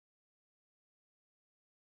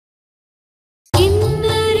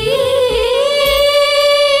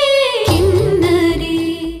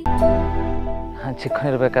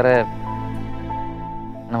ಚಿಕ್ಕವನಿರ್ಬೇಕಾದ್ರೆ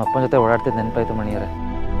ನಮ್ಮ ಅಪ್ಪನ ಜೊತೆ ಓಡಾಡ್ತಿದ್ದು ನೆನಪಾಯ್ತು ಮಣಿಯವರೇ.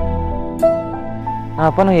 ನಮ್ಮ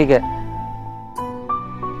ಅಪ್ಪನೂ ಹೀಗೆ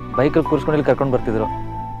ಬೈಕಲ್ಲಿ ಕೂರಿಸ್ಕೊಂಡು ಇಲ್ಲಿ ಕರ್ಕೊಂಡು ಬರ್ತಿದ್ರು.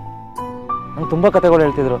 ನಂಗೆ ತುಂಬ ಕಥೆಗಳು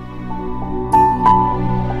ಹೇಳ್ತಿದ್ರು.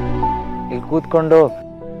 ಇಲ್ಲಿ ಕೂತ್ಕೊಂಡು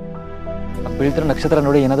ಬೀಳ್ತಿರೋ ನಕ್ಷತ್ರ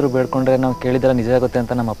ನೋಡಿ ಏನಾದರೂ ಬೇಡ್ಕೊಂಡ್ರೆ ನಾವು ಕೇಳಿದ್ರೆ ನಿಜ ಆಗುತ್ತೆ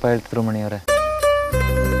ಅಂತ ನಮ್ಮ ಅಪ್ಪ ಹೇಳ್ತಿದ್ರು ಮಣಿಯವರೇ.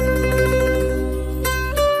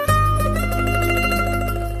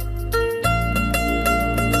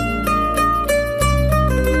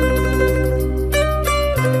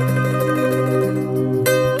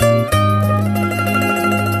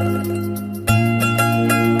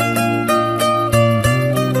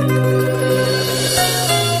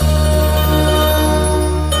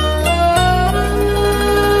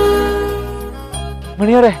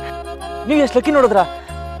 ಮಣಿಯವರೇ, ನೀವು ಎಷ್ಟು ಲಕ್ಕಿ ನೋಡಿದ್ರ?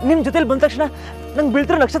 ನಿಮ್ಮ ಜೊತೆಲಿ ಬಂದ ತಕ್ಷಣ ನಂಗೆ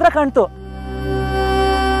ಬೀಳ್ತಿರೋ ನಕ್ಷತ್ರ ಕಾಣ್ತು.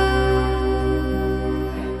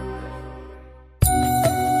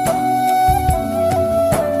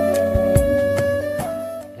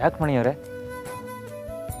 ಯಾಕೆ ಮಣಿಯವರೇ,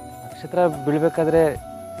 ನಕ್ಷತ್ರ ಬೀಳ್ಬೇಕಾದ್ರೆ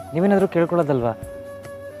ನೀವೇನಾದರೂ ಕೇಳ್ಕೊಳ್ಳೋದಲ್ವಾ?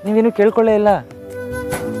 ನೀವೇನು ಕೇಳ್ಕೊಳ್ಳೇ ಇಲ್ಲ.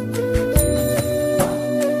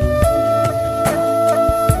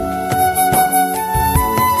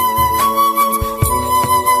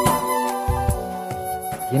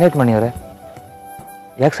 ಏನಾಯ್ತು ಮಣಿಯವರೇ,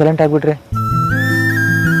 ಯಾಕೆ ಸೈಲೆಂಟ್ ಆಗ್ಬಿಟ್ರಿ?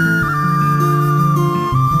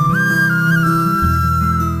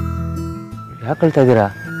 ಯಾಕೆ ಕಳ್ತಾ ಇದ್ದೀರಾ?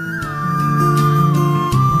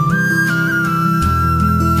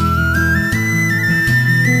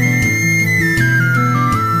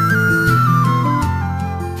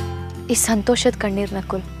 ಈ ಸಂತೋಷದ ಕಣ್ಣೀರ್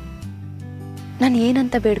ನಕುಲ್. ನಾನು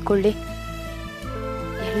ಏನಂತ ಬೇಡ್ಕೊಳ್ಳಿ?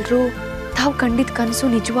 ಎಲ್ಲರೂ ತಾವು ಕಂಡಿದ್ದ ಕನಸು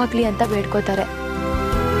ನಿಜವಾಗ್ಲಿ ಅಂತ ಬೇಡ್ಕೋತಾರೆ.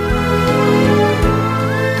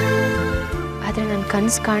 ಆದರೆ ನನ್ನ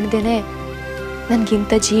ಕನಸು ಕಾಣ್ದೇನೆ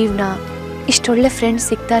ನನಗಿಂಥ ಜೀವನ, ಇಷ್ಟೊಳ್ಳೆ ಫ್ರೆಂಡ್ಸ್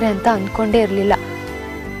ಸಿಗ್ತಾರೆ ಅಂತ ಅಂದ್ಕೊಂಡೇ ಇರಲಿಲ್ಲ.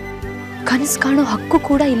 ಕನಸು ಕಾಣೋ ಹಕ್ಕು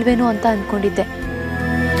ಕೂಡ ಇಲ್ವೇನೋ ಅಂತ ಅಂದ್ಕೊಂಡಿದ್ದೆ.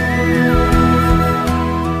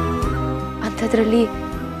 ಅಂಥದ್ರಲ್ಲಿ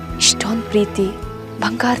ಇಷ್ಟೊಂದು ಪ್ರೀತಿ,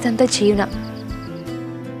 ಬಂಗಾರದಂಥ ಜೀವನ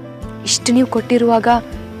ಇಷ್ಟು ನೀವು ಕೊಟ್ಟಿರುವಾಗ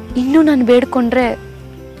ಇನ್ನೂ ನಾನು ಬೇಡ್ಕೊಂಡ್ರೆ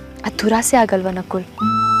ಅದು ದುರಾಸೆ ಆಗಲ್ವ ನಕುಲ್?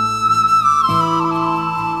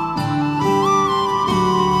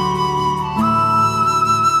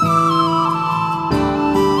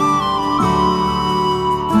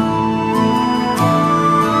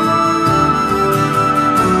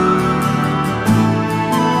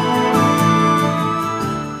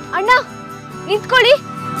 ಅಣ್ಣ ನಿಂತ್ಕೊಳ್ಳಿ.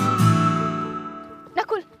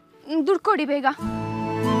 ನಕುಲ್ ದುಡ್ಡು ಕೊಡಿ ಬೇಗ.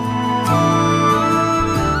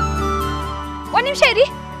 ಒಂದ್ ನಿಮಿಷ ಇರಿ.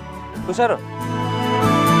 ಹುಷಾರು.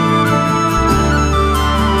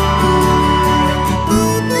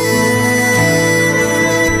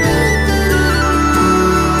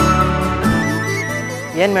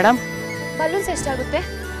 ಏನು ಮೇಡಮ್? ಬಲೂನ್ಸ್ ಎಷ್ಟಾಗುತ್ತೆ?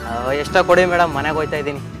 ಎಷ್ಟೋ ಕೊಡಿ ಮೇಡಮ್, ಮನೆಗೆ ಹೋಗ್ತಾ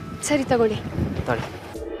ಇದ್ದೀನಿ. ಸರಿ ತಗೊಳ್ಳಿ. ತೊಳಿ.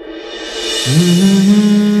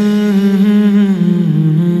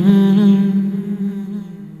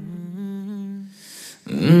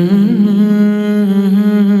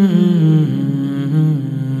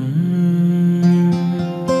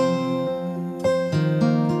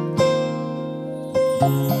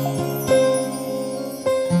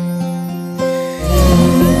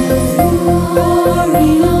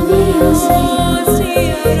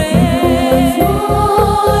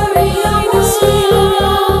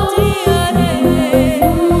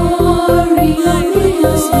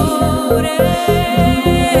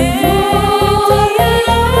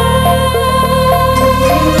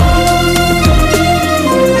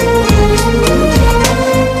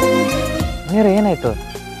 ಏನಾಯ್ತು?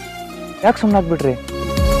 ಯಾಕೆ ಸುಮ್ಮನಾಗ್ಬಿಟ್ರಿ?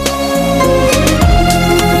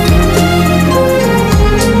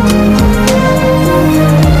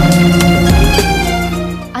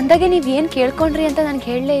 ಅಂದಾಗೆ ನೀವೇನ್ ಕೇಳ್ಕೊಂಡ್ರಿ ಅಂತ ನನ್ಗೆ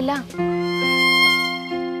ಹೇಳಲೇ ಇಲ್ಲ.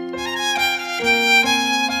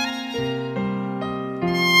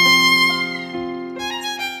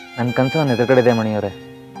 ನನ್ನ ಕನಸು ನನ್ನ ಎದುರುಗಡೆ ಇದೆ ಮಣಿಯವರೇ.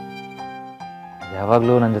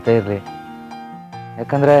 ಯಾವಾಗಲೂ ನನ್ನ ಜೊತೆ ಇರಲಿ.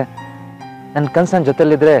 ಯಾಕಂದರೆ ನನ್ನ ಕನಸು ನನ್ನ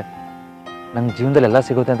ಜೊತೆಲಿದ್ದರೆ ನಂಗೆ ಜೀವನದಲ್ಲಿ ಎಲ್ಲ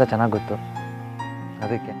ಸಿಗುತ್ತೆ ಅಂತ ಚೆನ್ನಾಗಿ ಗೊತ್ತು.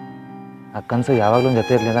 ಅದಕ್ಕೆ ಆ ಕನಸು ಯಾವಾಗಲೂ ನನ್ನ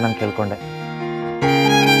ಜೊತೆ ಇರಲಿ ಅಂತ ನಾನು ಕೇಳ್ಕೊಂಡೆ.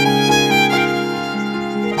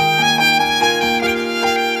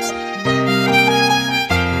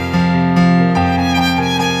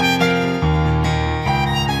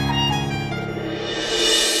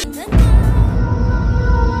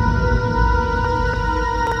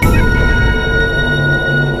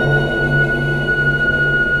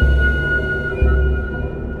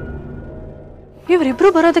 ಇವರಿಬ್ರು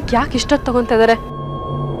ಬರೋದಕ್ಕೆ ಯಾಕೆ ಇಷ್ಟೊತ್ತು ತಗೊಂತ ಇದಾರೆ?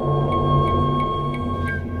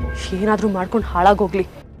 ಏನಾದ್ರೂ ಮಾಡ್ಕೊಂಡು ಹಾಳಾಗೋಗ್ಲಿ.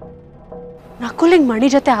 ನಕುಲಿಗೆ ಮಣಿ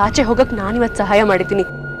ಜೊತೆ ಆಚೆ ಹೋಗಕ್ಕೆ ನಾನಿವತ್ತು ಸಹಾಯ ಮಾಡಿದ್ದೀನಿ.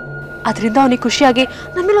 ಅದರಿಂದ ಅವನಿಗೆ ಖುಷಿಯಾಗಿ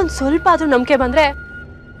ನನ್ನ ಮೇಲೆ ಒಂದು ಸ್ವಲ್ಪ ಆದರೂ ನಂಬಿಕೆ ಬಂದರೆ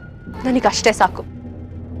ನನಗಷ್ಟೇ ಸಾಕು.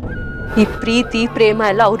 ಈ ಪ್ರೀತಿ ಪ್ರೇಮ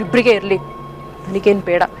ಎಲ್ಲ ಅವರಿಬ್ಬರಿಗೆ ಇರಲಿ, ನನಗೇನು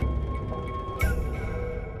ಬೇಡ.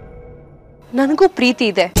 ನನಗೂ ಪ್ರೀತಿ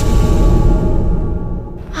ಇದೆ,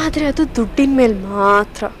 ಆದರೆ ಅದು ದುಡ್ಡಿನ ಮೇಲೆ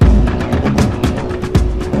ಮಾತ್ರ.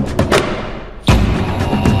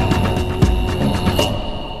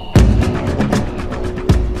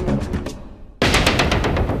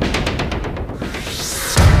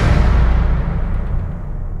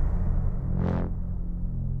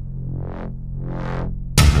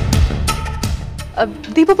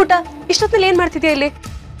 ದೀಪು ಪುಟ್ಟ, ಇಷ್ಟೊತ್ತಲ್ಲಿ ಏನ್ ಮಾಡ್ತಿದ್ಯಾ ಇಲ್ಲಿ?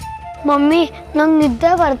 ಮಮ್ಮಿ, ನಂಗೆ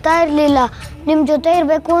ನಿದ್ದೆ ಬರ್ತಾ ಇರ್ಲಿಲ್ಲ, ನಿಮ್ ಜೊತೆ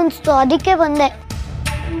ಇರ್ಬೇಕು ಅನ್ಸ್ತು, ಅದಕ್ಕೆ ಬಂದೆ.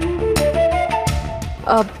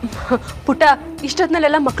 ಪುಟ್ಟ,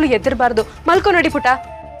 ಇಷ್ಟೊತ್ತಿನಲ್ಲೆಲ್ಲ ಮಕ್ಕಳು ಎದ್ದಿರಬಾರ್ದು, ಮಲ್ಕೊ ನೋಡಿ ಪುಟ್ಟ.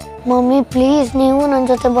 ಮಮ್ಮಿ ಪ್ಲೀಸ್, ನೀವು ನನ್ನ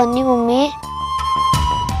ಜೊತೆ ಬನ್ನಿ ಮಮ್ಮಿ.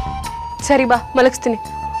 ಸರಿ ಬಾ, ಮಲಗಿಸ್ತೀನಿ.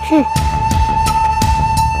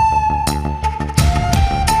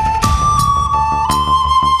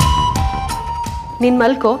 ನೀನ್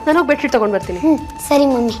ಮಲ್ಕೋ, ನಾನು ಹೋಗಿ ಬೆಡ್ಶೀಟ್ ತಗೊಂಡ್ ಬರ್ತೀನಿ. ಸರಿ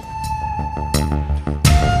ಮಮ್ಮಿ.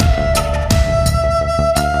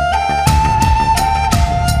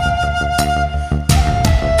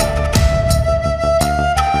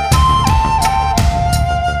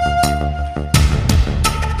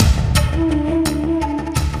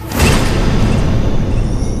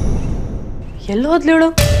 ಎಲ್ಲಿ ಹೋದ್ಲಿವಳು?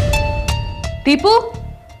 ದೀಪು,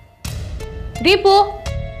 ದೀಪು,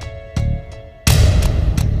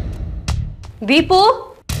 ದೀಪು,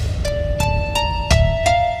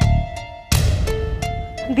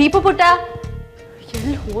 ದೀಪು ಪುಟ್ಟ,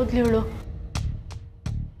 ಎಲ್ಲಿ ಹೋದ್ಲಿವಳು?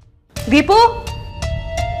 ದೀಪು,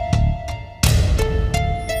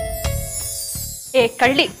 ಏ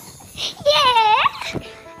ಕಳ್ಳಿ,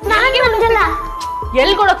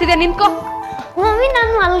 ಎಲ್ಗೊಳೋಗ್ತಿದ್ಯಾ? ನಿಂತ್ಕೋ. ಮಮ್ಮಿ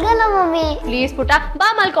ನಾನು ಮಲ್ಗಲ್ಲ ಮಮ್ಮಿ. ಪ್ಲೀಸ್ ಪುಟ್ಟ, ಬಾ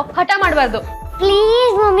ಮಲ್ಕೋ, ಹಠ ಮಾಡಬಾರ್ದು.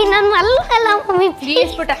 ಪ್ಲೀಸ್ ಮಮ್ಮಿ, ನಾನು ಮಲ್ಗಲ್ಲ ಮಮ್ಮಿ.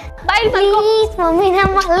 ಪ್ಲೀಸ್ ಪುಟ್ಟ, ಬಾಯ್ ಮಲ್ಕೋ. ಪ್ಲೀಸ್ ಮಮ್ಮಿ,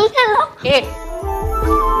 ನಾನು ಮಲ್ಗಲ್ಲ. ಏ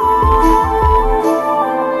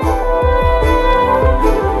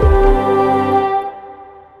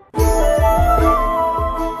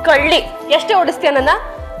ಕಳ್ಳಿ, ಎಷ್ಟೇ ಓಡಿಸ್ತೀಯ ನನ್ನ?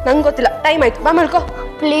 ನಂಗೆ ಗೊತ್ತಿಲ್ಲ, ಟೈಮ್ ಆಯ್ತು, ಬಾ ಮಲ್ಕೋ.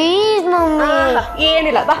 Please mummy.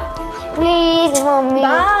 ಏನಿಲ್ಲ, ಬಾ. Please mummy.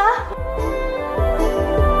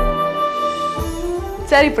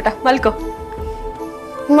 ಸರಿ ಪುಟ್ಟ, ಮಲ್ಕೋ.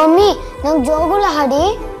 ಮಮ್ಮಿ, ನಂಗೆ ಜೋಗುಳ ಹಾಡಿ.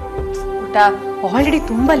 ಪುಟ್ಟ, ಆಲ್ರೆಡಿ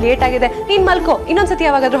ತುಂಬಾ ಲೇಟ್ ಆಗಿದೆ, ನೀನ್ ಮಲ್ಕೋ, ಇನ್ನೊಂದ್ಸತಿ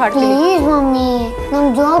ಯಾವಾಗಾದ್ರೂ ಹಾಡ್ತೀನಿ. ಪ್ಲೀಸ್ ಮಮ್ಮಿ,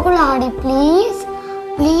 ನಂಗೆ ಜೋಗುಳ ಹಾಡಿ please.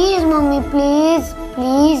 Please mummy, please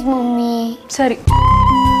please mummy. ಸರಿ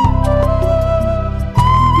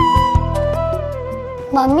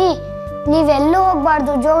ಮಮ್ಮಿ, ನೀವೆಲ್ಲೂ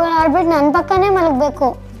ಹೋಗ್ಬಾರ್ದು, ಜೋಗುಳ ಹಾಡ್ಬಿಟ್ಟು ನನ್ನ ಪಕ್ಕನೇ ಮಲಗಬೇಕು.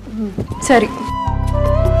 ಸರಿ.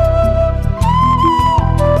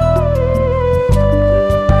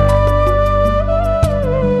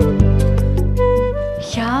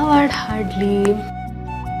 ಯಾವ ಹಾಡು ಹಾಡ್ಲಿ?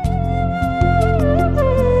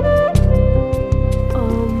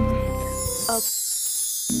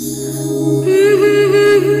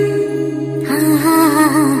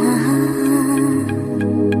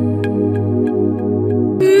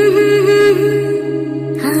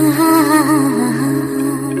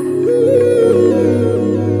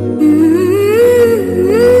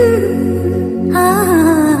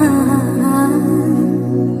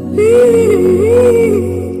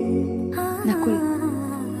 ನಕುಲ್,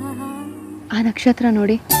 ಆ ನಕ್ಷತ್ರ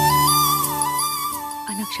ನೋಡಿ.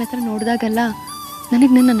 ಆ ನಕ್ಷತ್ರ ನೋಡಿದಾಗೆಲ್ಲ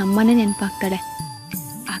ನನಗೆ ನನ್ನ ನಮ್ಮನೆ ನೆನಪಾಗ್ತಾಳೆ.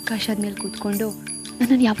 ಆಕಾಶದ ಮೇಲೆ ಕೂತ್ಕೊಂಡು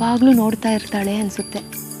ನನ್ನನ್ನು ಯಾವಾಗಲೂ ನೋಡ್ತಾ ಇರ್ತಾಳೆ ಅನಿಸುತ್ತೆ.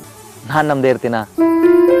 ನಾನು ನಮ್ಮದೇ ಇರ್ತೀನ?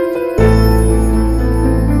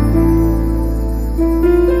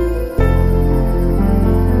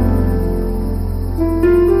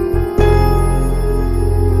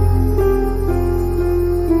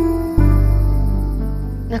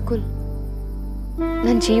 ನಕುಲ್,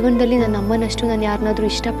 ನನ್ನ ಜೀವನದಲ್ಲಿ ನನ್ನ ಅಮ್ಮನಷ್ಟು ನಾನು ಯಾರನ್ನಾದ್ರೂ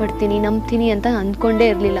ಇಷ್ಟಪಡ್ತೀನಿ, ನಂಬ್ತೀನಿ ಅಂತ ಅಂದ್ಕೊಂಡೇ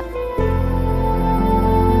ಇರಲಿಲ್ಲ.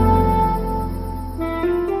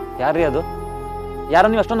 ಯಾರ್ರೀ ಅದು? ಯಾರು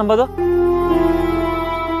ನೀವು ಅಷ್ಟೊಂದು ನಂಬೋದು?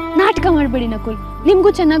 ನಾಟಕ ಮಾಡಬೇಡಿ ನಕುಲ್, ನಿಮಗೂ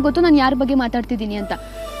ಚೆನ್ನಾಗಿ ಗೊತ್ತು ನಾನು ಯಾರ ಬಗ್ಗೆ ಮಾತಾಡ್ತಿದ್ದೀನಿ ಅಂತ.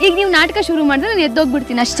 ಈಗ ನೀವು ನಾಟಕ ಶುರು ಮಾಡಿದ್ರೆ ನಾನು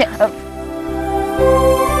ಎದ್ದೋಗ್ಬಿಡ್ತೀನಿ ಅಷ್ಟೇ.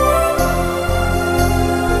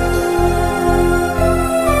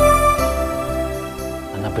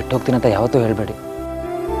 ನನ್ನ ಬಿಟ್ಟು ಹೋಗ್ತೀನಿ ಅಂತ ಯಾವತ್ತೂ ಹೇಳಬೇಡಿ.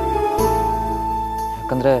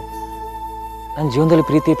 ಯಾಕಂದ್ರೆ ನನ್ನ ಜೀವನದಲ್ಲಿ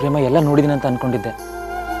ಪ್ರೀತಿ ಪ್ರೇಮ ಎಲ್ಲ ನೋಡಿದ್ದೀನಿ ಅಂತ ಅನ್ಕೊಂಡಿದ್ದೆ.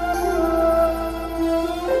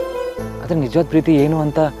 ಆದರೆ ನಿಜವಾದ ಪ್ರೀತಿ ಏನು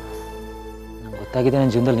ಅಂತ ನಂಗೆ ಗೊತ್ತಾಗಿದೆ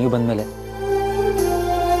ನನ್ನ ಜೀವನದಲ್ಲಿ ನೀವು ಬಂದಮೇಲೆ.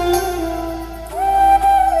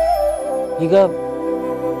 ಈಗ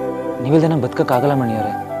ನೀವಿಲ್ಲದೆ ನಾನು ಬದುಕಕ್ಕಾಗಲ್ಲ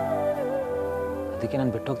ಮಣಿಯವರೇ. ಅದಕ್ಕೆ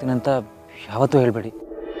ನಾನು ಬಿಟ್ಟು ಹೋಗ್ತೀನಿ ಅಂತ ಯಾವತ್ತೂ ಹೇಳಬೇಡಿ.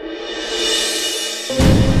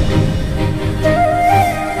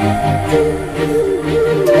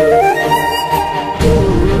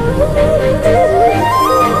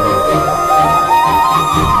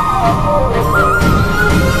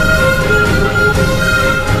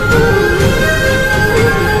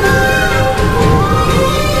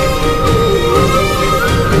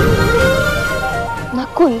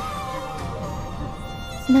 ನಕುಲ್,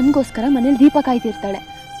 ನನಗೋಸ್ಕರ ಮನೇಲಿ ದೀಪ ಕಾಯ್ತಿರ್ತಾಳೆ.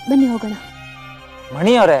 ಬನ್ನಿ ಹೋಗೋಣ.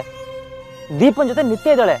 ಮಣಿಯವರೇ, ದೀಪನ್ ಜೊತೆ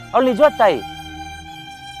ನಿತ್ಯ ಇದ್ದಾಳೆ, ಅವಳು ನಿಜವಾದ ತಾಯಿ.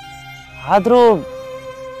 ಆದ್ರೂ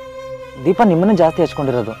ದೀಪ ನಿಮ್ಮನ್ನ ಜಾಸ್ತಿ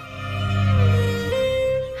ಹಚ್ಕೊಂಡಿರೋದು.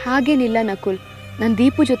 ಹಾಗೇನಿಲ್ಲ ನಕುಲ್, ನಾನು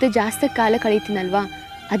ದೀಪು ಜೊತೆ ಜಾಸ್ತಿ ಕಾಲ ಕಳೀತೀನಲ್ವಾ,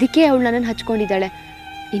 ಅದಕ್ಕೆ ಅವಳು ನನ್ನನ್ನು ಹಚ್ಕೊಂಡಿದ್ದಾಳೆ.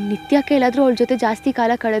 ಇನ್ನು ನಿತ್ಯ ಕೈಲಾದರೂ ಅವಳ ಜೊತೆ ಜಾಸ್ತಿ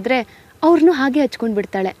ಕಾಲ ಕಳೆದ್ರೆ ಅವ್ರನ್ನೂ ಹಾಗೆ ಹಚ್ಕೊಂಡು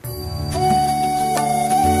ಬಿಡ್ತಾಳೆ.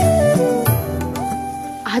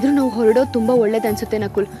 ಆದರೂ ನಾವು ಹೊರಡೋದು ತುಂಬ ಒಳ್ಳೇದನ್ಸುತ್ತೆ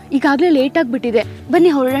ನಕುಲ್. ಈಗಾಗಲೇ ಲೇಟ್ ಆಗಿಬಿಟ್ಟಿದೆ,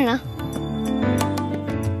 ಬನ್ನಿ ಹೊರಡೋಣ.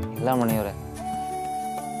 ಇಲ್ಲ ಮಣಿಯವರೇ,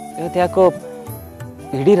 ಇವತ್ತು ಯಾಕೋ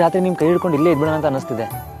ಇಡೀ ರಾತ್ರಿ ನಿಮ್ಮ ಕೈ ಹಿಡ್ಕೊಂಡು ಇಲ್ಲೇ ಇದ್ಬಿಡೋಣ ಅಂತ ಅನಿಸ್ತಿದೆ.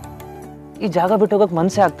 ಈ ಜಾಗ ಬಿಟ್ಟು ಹೋಗೋಕೆ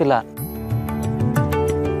ಮನಸ್ಸೇ ಆಗ್ತಿಲ್ಲ.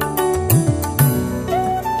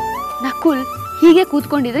 ನಕುಲ್, ಹೀಗೆ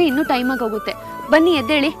ಕೂತ್ಕೊಂಡಿದ್ರೆ ಇನ್ನೂ ಟೈಮ್ ಆಗೋಗುತ್ತೆ. ಬನ್ನಿ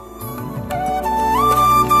ಎದ್ದೇಳಿ,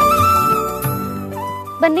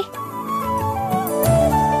 ಬನ್ನಿ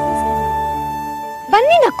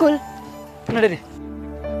ಬನ್ನಿ ನಕುಲ್. ನಡೀರಿ.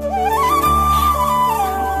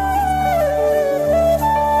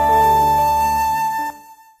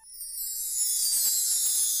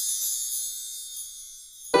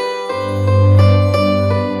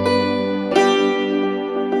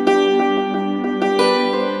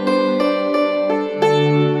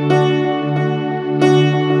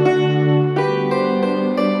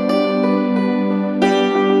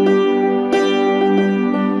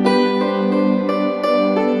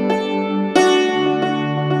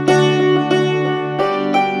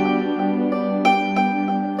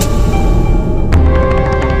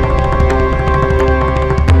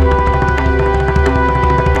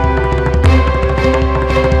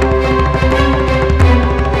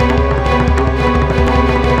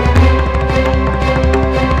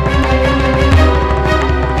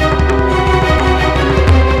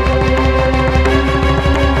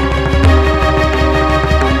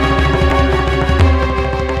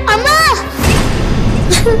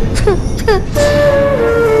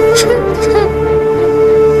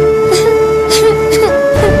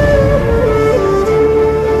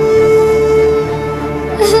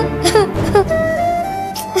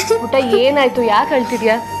 ಏನಾಯ್ತು? ಯಾಕೆ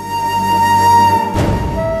ಅಳ್ತಿದ್ಯಾ?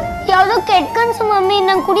 ಯಾವ್ದೋ ಕೆಟ್ಟ ಕನ್ಸು ಮಮ್ಮಿ.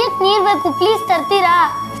 ನಂಗೆ ಕುಡಿಯಕ್ ನೀರ್ ಬೇಕು, ಪ್ಲೀಸ್ ತರ್ತೀರಾ?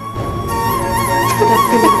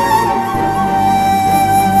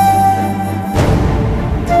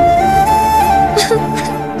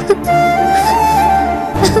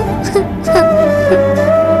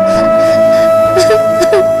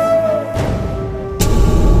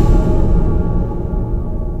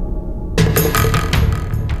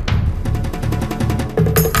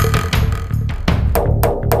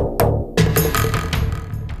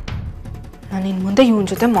 ಮುಂದೆ ಇವನ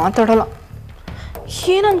ಜೊತೆ ಮಾತಾಡೋಲ್ಲ.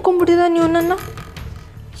 ಏನು ಅನ್ಕೊಂಡ್ಬಿಟ್ಟಿದ್ದಾನೆ ಇವನನ್ನು?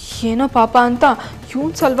 ಏನೋ ಪಾಪ ಅಂತ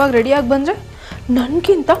ಇವನು ಸಲುವಾಗಿ ರೆಡಿಯಾಗಿ ಬಂದರೆ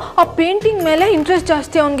ನನಗಿಂತ ಆ ಪೇಂಟಿಂಗ್ ಮೇಲೆ ಇಂಟ್ರೆಸ್ಟ್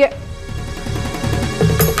ಜಾಸ್ತಿ ಅವನಿಗೆ.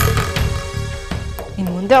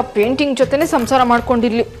 ಇನ್ನು ಮುಂದೆ ಆ ಪೇಂಟಿಂಗ್ ಜೊತೆನೇ ಸಂಸಾರ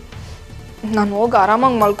ಮಾಡ್ಕೊಂಡಿರಲಿ, ನಾನು ಹೋಗಿ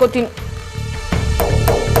ಆರಾಮಾಗಿ ಮಲ್ಕೋತೀನಿ.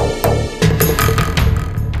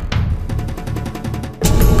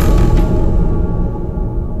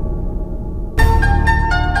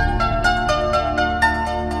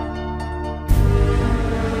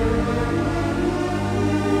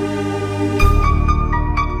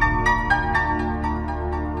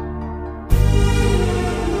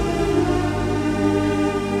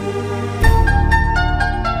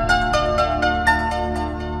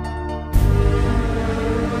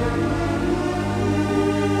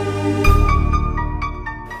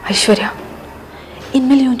 ಐಶ್ವರ್ಯ,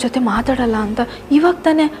 ಇನ್ಮೇಲೆ ಇವನ ಜೊತೆ ಮಾತಾಡಲ್ಲ ಅಂತ ಇವಾಗ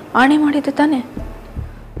ತಾನೇ ಆಣೆ ಮಾಡಿದ್ದೆ ತಾನೆ.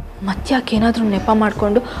 ಮತ್ತ್ಯಾಕೆ ಏನಾದರೂ ನೆಪ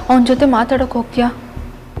ಮಾಡಿಕೊಂಡು ಅವನ ಜೊತೆ ಮಾತಾಡೋಕೆ ಹೋಗ್ತೀಯಾ?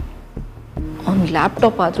 ಅವ್ನು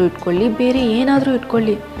ಲ್ಯಾಪ್ಟಾಪ್ ಆದರೂ ಇಟ್ಕೊಳ್ಳಿ, ಬೇರೆ ಏನಾದರೂ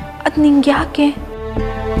ಇಟ್ಕೊಳ್ಳಿ, ಅದು ನಿಂಗೆ ಯಾಕೆ?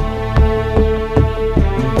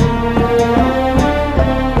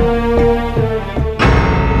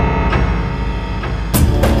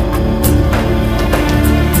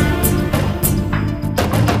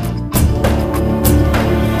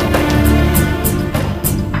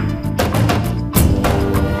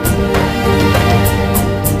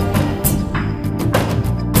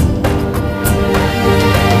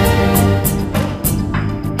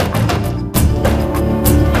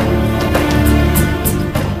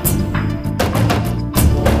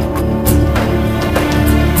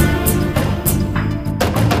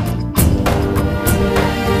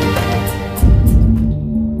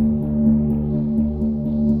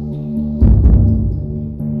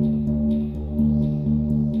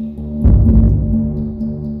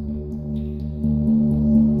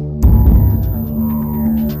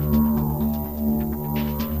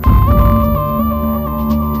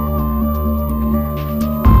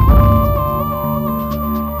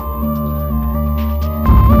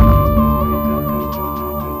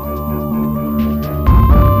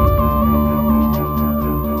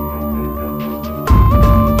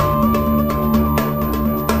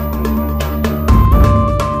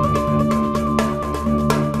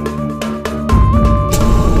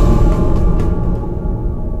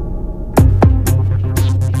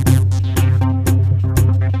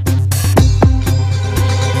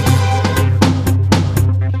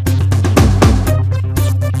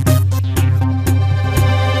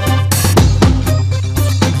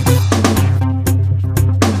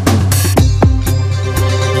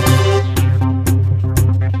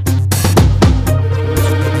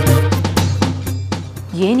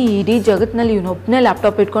 ಜಗತ್ತಿನಲ್ಲಿ ಇವನೊಬ್ಬನೇ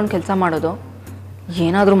ಲ್ಯಾಪ್ಟಾಪ್ ಇಟ್ಕೊಂಡು ಕೆಲಸ ಮಾಡೋದು.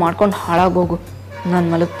 ಏನಾದರೂ ಮಾಡ್ಕೊಂಡು ಹಾಳಾಗೋಗು, ನಾನು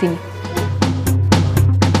ಮಲಗ್ತೀನಿ.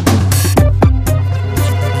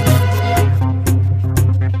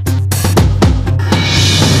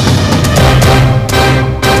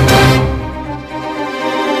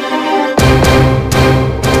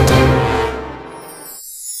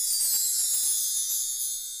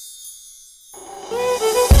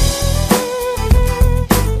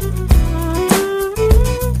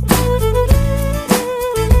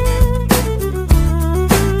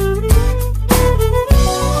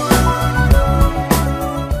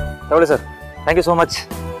 ತಗೊಳ್ಳಿ sir, thank you so much.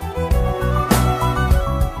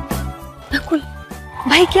 Nakul,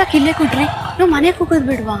 bike ಯಾಕೆ ಇಲ್ಲೇ ಕೊಟ್ರಿ? ನಾವು ಮನೆಗೆ ಹೋಗೋದು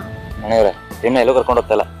ಬಿಡ್ವಾ? ಮನೆಯವರೇ, ನಿಮ್ಮನ್ನ ಎಲ್ಲೋ ಕರ್ಕೊಂಡು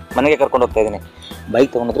ಹೋಗ್ತಾ ಇಲ್ಲ, ಮನೆಗೆ ಕರ್ಕೊಂಡು ಹೋಗ್ತಾ ಇದ್ದೀನಿ. ಬೈಕ್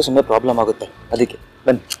ತೊಗೊಂಡ್ರೆ ಸುಮ್ಮನೆ ಪ್ರಾಬ್ಲಮ್ ಆಗುತ್ತೆ, ಅದಕ್ಕೆ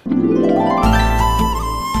ಬನ್ನಿ.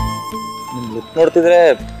 ನಿಮ್ಮ ಲುಕ್ ನೋಡ್ತಿದ್ರೆ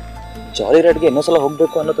ಜಾಲಿ ರೈಡ್ಗೆ ಇನ್ನೊಂದ್ಸಲ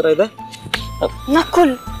ಹೋಗಬೇಕು ಅನ್ನೋ ಥರ ಇದೆ.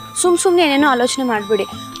 ನಕುಲ್, ಸುಮ್ಮನೆ ಏನೇನೋ ಆಲೋಚನೆ ಮಾಡಬೇಡಿ.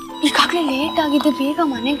 ಈಗಾಗಲೇ ಲೇಟ್ ಆಗಿದೆ, ಬೇಗ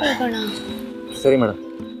ಮನೆಗೆ ಹೋಗೋಣ. ಸರಿ ಮೇಡಮ್,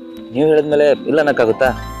 ನೀವು ಹೇಳಿದ್ಮೇಲೆ ಇಲ್ಲ ಅನ್ನಕ್ಕಾಗುತ್ತಾ?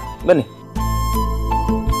 ಬನ್ನಿ.